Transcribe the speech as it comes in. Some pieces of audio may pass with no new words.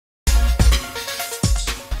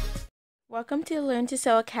Welcome to the Learn to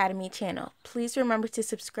Sew Academy channel. Please remember to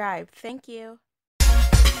subscribe. Thank you.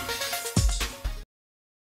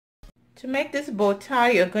 To make this bow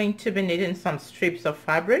tie, you're going to be needing some strips of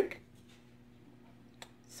fabric,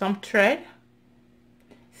 some thread,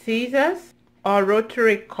 scissors or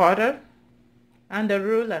rotary cutter, and a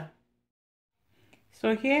ruler.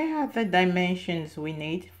 So here are the dimensions we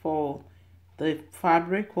need for the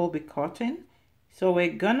fabric we'll be cutting. So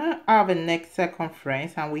we're gonna have a neck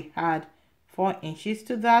circumference, and we had 4 inches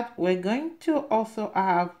to that. We're going to also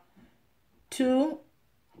have 2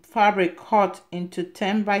 fabric cut into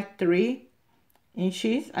 10 by 3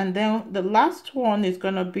 inches, and then the last one is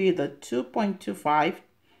gonna be the 2.25.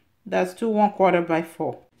 That's 2 1/4 by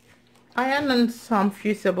 4. Iron on some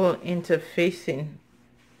fusible interfacing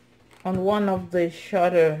on one of the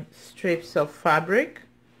shorter strips of fabric.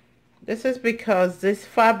 This is because this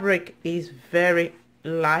fabric is very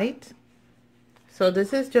light, so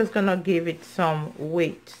this is just gonna give it some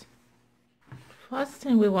weight. First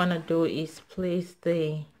thing we want to do is place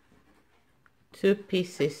the 2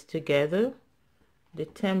 pieces together, the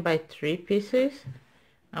 10 by 3 pieces,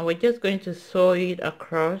 and we're just going to sew it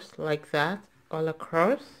across like that, all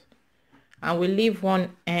across, and we leave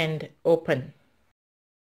one end open.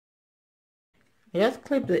 Just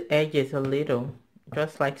clip the edges a little,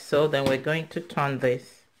 just like so. Then we're going to turn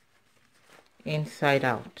this inside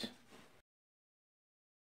out.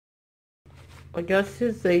 Or just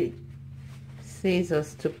use the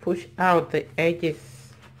scissors to push out the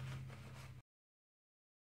edges.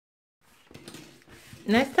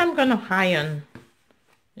 Next, I'm going to iron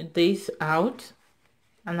this out,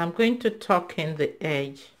 and I'm going to tuck in the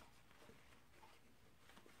edge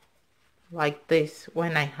like this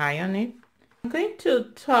when I iron it. I'm going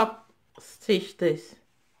to top stitch this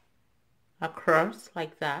across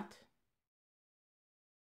like that.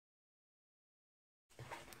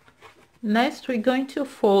 Next, we're going to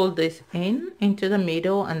fold this into the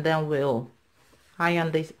middle, and then we'll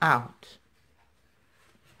iron this out.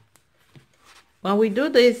 When we do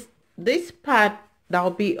this, this part that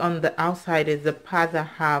will be on the outside is the part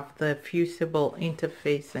that have the fusible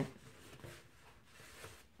interfacing.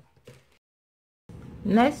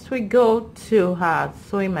 Next, we go to our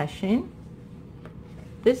sewing machine.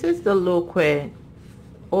 This is the look we're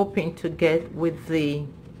hoping to get with the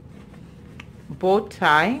bow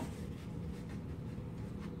tie.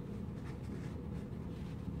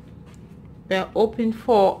 We're hoping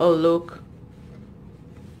for a look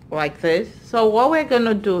like this. So what we're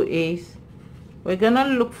gonna do is we're gonna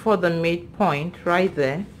look for the midpoint right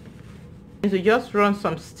there. So just run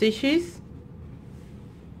some stitches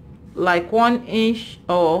like 1 inch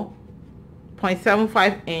or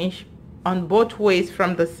 0.75 inch on both ways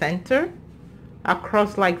from the center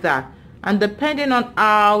across like that. And depending on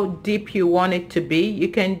how deep you want it to be, you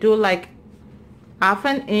can do like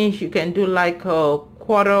 1/2 inch, you can do like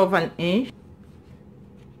 1/4 of an inch.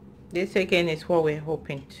 This again is what we're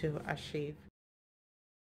hoping to achieve.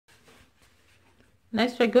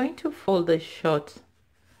 Next, we're going to fold the short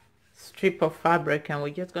strip of fabric, and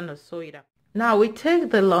we're just going to sew it up. Now we take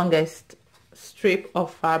the longest strip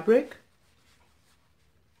of fabric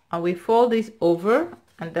and we fold this over,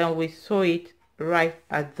 and then we sew it right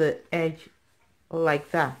at the edge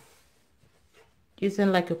like that,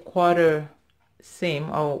 using like a 1/4 seam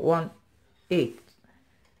or 1/8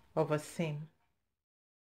 of a seam.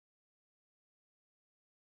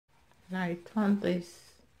 Now you turn this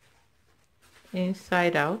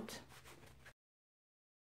inside out.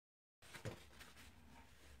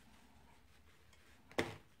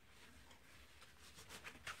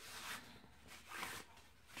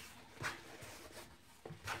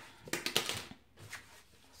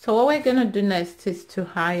 So what we're going to do next is to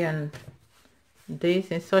iron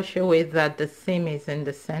this in such a way that the seam is in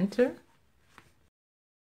the center.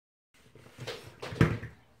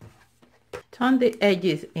 Turn the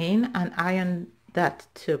edges in and iron that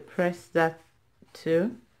too, press that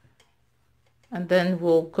too, and then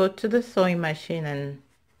we'll go to the sewing machine and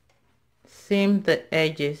seam the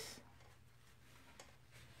edges.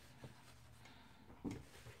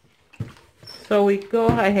 So we go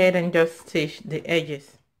ahead and just stitch the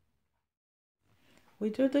edges.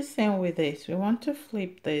 We do the same with this. We want to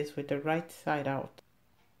flip this with the right side out.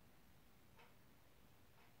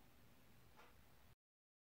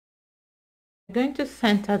 We're going to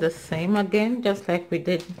center the seam again, just like we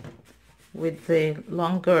did with the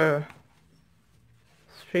longer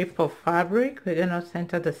strip of fabric. We're going to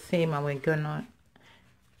center the seam, and we're going to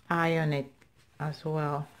iron it as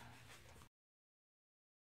well.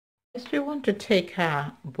 Next, we want to take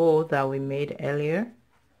our bow that we made earlier,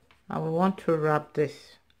 and we want to wrap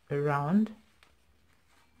this around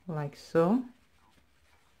like so.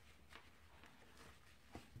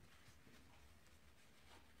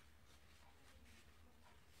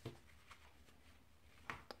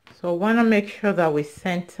 So want to make sure that we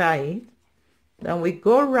center it. Then we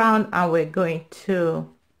go around and we're going to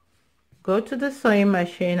go to the sewing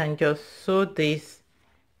machine and just sew this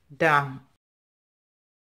down.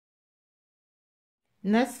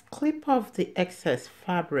 Next, clip off the excess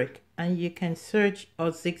fabric and you can serge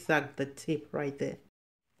or zigzag the tip right there.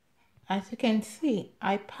 As you can see,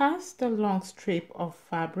 I passed the long strip of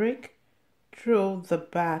fabric through the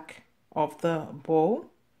back of the bow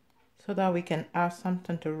so that we can have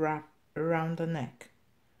something to wrap around the neck.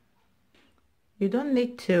 You don't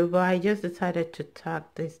need to, but I just decided to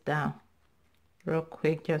tack this down real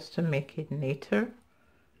quick just to make it neater.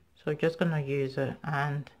 So just gonna use a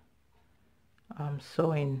hand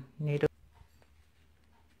sewing needle.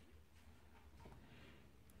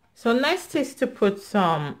 So next is to put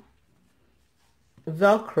some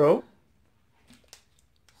Velcro,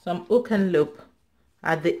 some hook and loop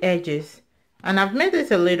at the edges, and I've made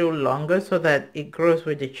this a little longer so that it grows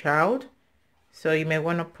with the child. So you may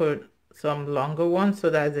want to put some longer ones so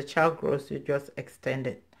that as the child grows you just extend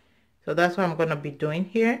it. So that's what I'm going to be doing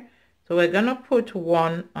here. So we're going to put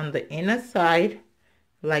one on the inner side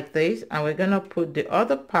like this, and we're going to put the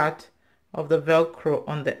other part of the Velcro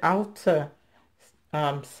on the outer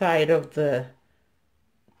side of the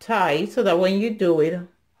tie, so that when you do it,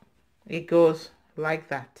 it goes like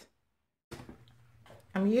that.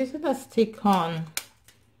 I'm using a stick-on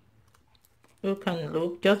hook and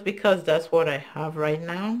loop just because that's what I have right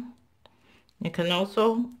now. You can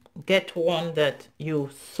also get one that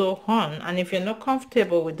you sew on, and if you're not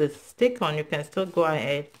comfortable with the stick-on, you can still go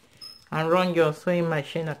ahead and run your sewing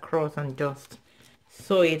machine across and just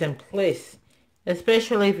sew it in place.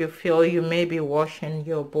 Especially if you feel you may be washing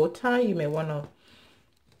your bow tie, you may want to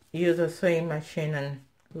use a sewing machine and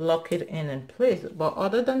lock it in place. But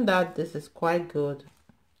other than that, this is quite good.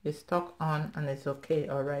 It's stuck on and it's okay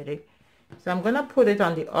already. So I'm gonna put it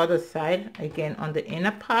on the other side again, on the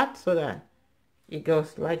inner part, so that it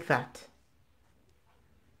goes like that.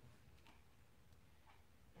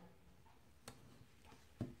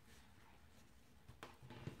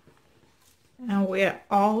 And we're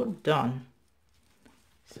all done.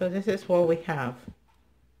 So this is what we have.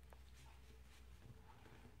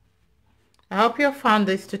 I hope you found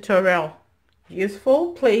this tutorial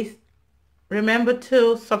useful. Please remember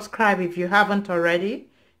to subscribe if you haven't already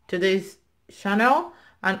to this channel,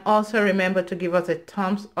 and also remember to give us a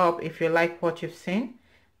thumbs up if you like what you've seen,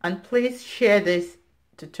 and please share this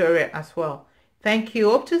tutorial as well. Thank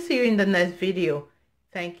you. Hope to see you in the next video.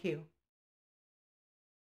 Thank you.